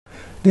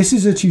This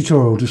is a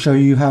tutorial to show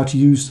you how to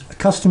use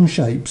custom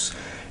shapes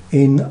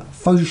in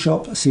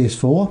Photoshop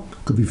CS4,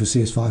 could be for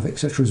CS5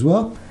 etc. as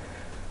well,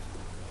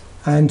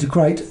 and to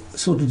create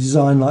sort of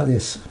design like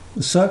this,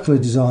 a circular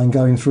design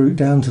going through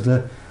down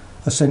to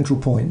a central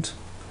point.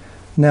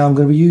 Now I'm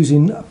going to be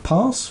using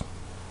paths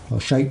or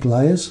shape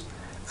layers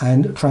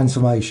and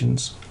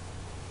transformations.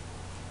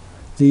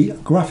 The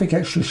graphic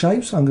extra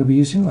shapes I'm going to be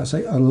using, let's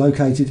say, are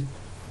located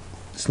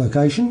this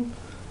location,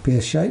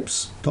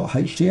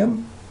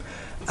 psshapes.htm.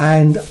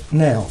 And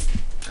now,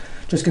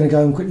 just going to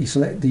go and quickly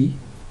select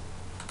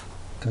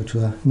go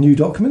to a new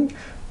document.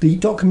 The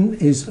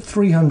document is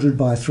 300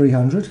 by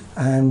 300,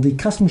 and the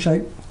custom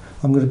shape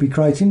I'm going to be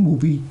creating will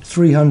be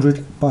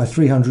 300 by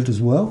 300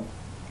 as well.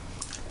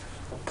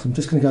 So I'm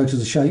just going to go to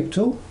the shape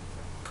tool,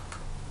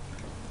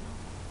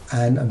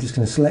 and I'm just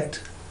going to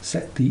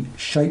set the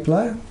shape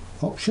layer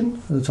option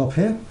at the top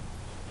here.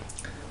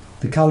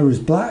 The color is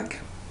black.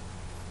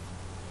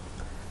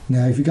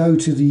 Now if you go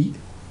to the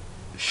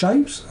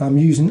shapes, I'm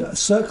using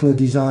circular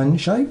design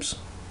shapes.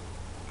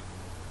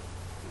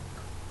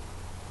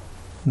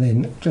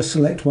 Then just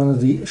select one of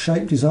the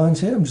shape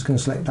designs here. I'm just going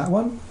to select that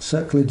one,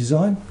 circular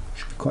design,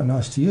 should be quite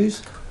nice to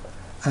use.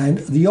 And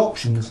the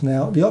options,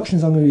 now the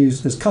options I'm going to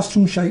use, there's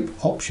custom shape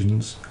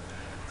options.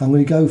 I'm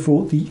going to go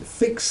for the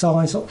fixed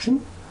size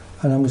option,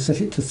 and I'm going to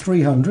set it to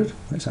 300.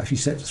 It's actually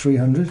set to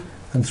 300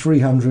 and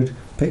 300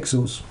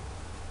 pixels.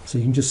 So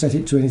you can just set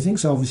it to anything.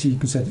 So obviously you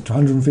can set it to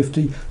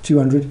 150,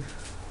 200,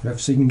 whatever,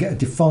 so you can get a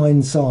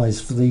defined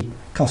size for the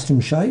custom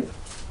shape.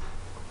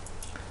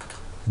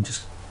 And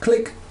just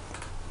click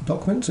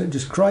document, so it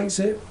just creates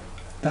it,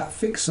 that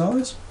fixed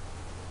size.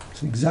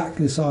 It's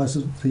exactly the size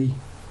of the,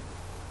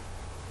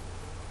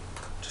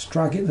 just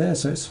drag it there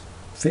so it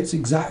fits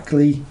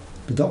exactly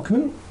the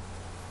document.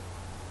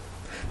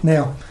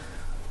 Now,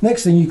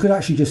 next thing, you could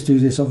actually just do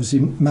this obviously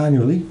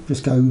manually,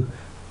 just go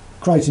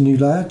create a new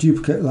layer,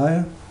 duplicate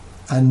layer,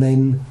 and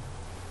then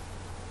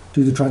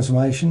do the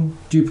transformation,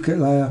 duplicate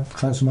layer,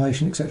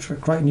 transformation, etc.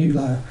 Create a new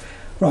layer.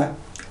 Right,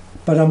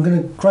 but I'm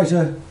going to create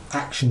an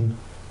action.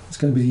 It's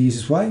going to be the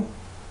easiest way.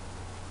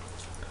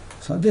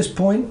 So at this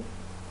point,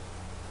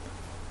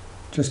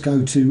 just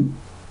go to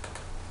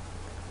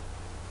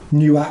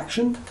new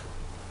action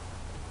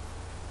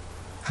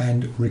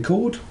and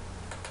record,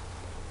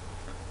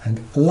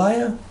 and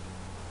layer,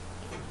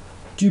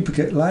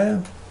 duplicate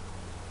layer.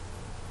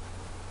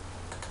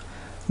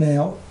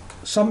 Now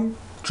some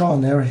trial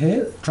and error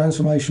here,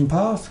 transformation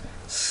path,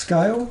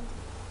 scale.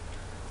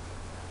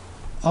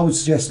 I would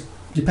suggest,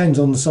 depends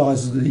on the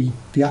size of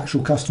the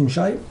actual custom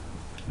shape,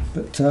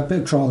 but a bit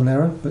of trial and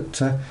error, but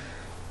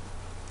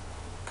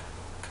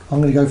I'm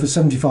going to go for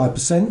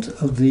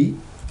 75% of the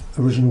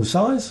original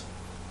size.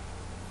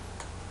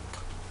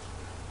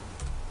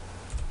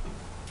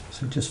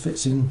 So it just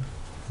fits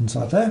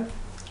inside there.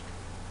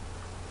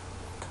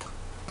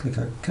 Click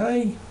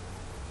OK.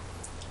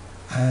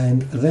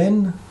 And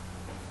then,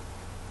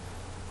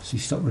 so you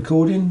stop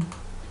recording.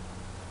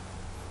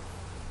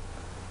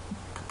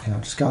 Now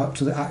just go up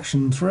to the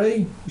action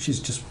 3, which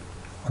is just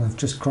one I've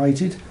just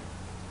created.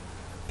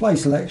 Play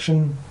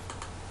selection.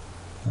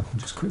 I can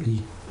just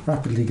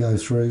rapidly go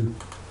through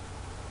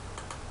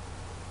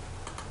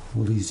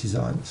all these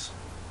designs.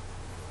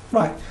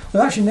 Right,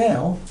 well actually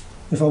now,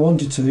 if I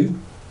wanted to,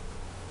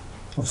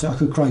 obviously I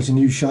could create a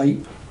new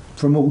shape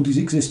from all these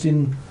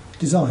existing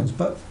designs,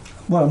 but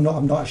well,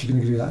 I'm not actually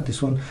going to do that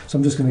this one. So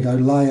I'm just going to go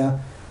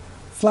layer,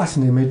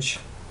 flatten image,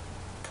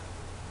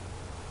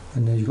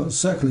 and then you've got the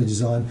circular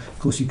design. Of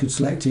course you could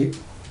select it,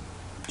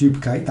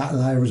 duplicate that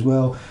layer as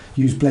well,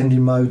 use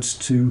blending modes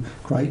to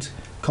create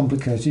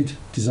complicated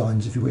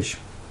designs if you wish.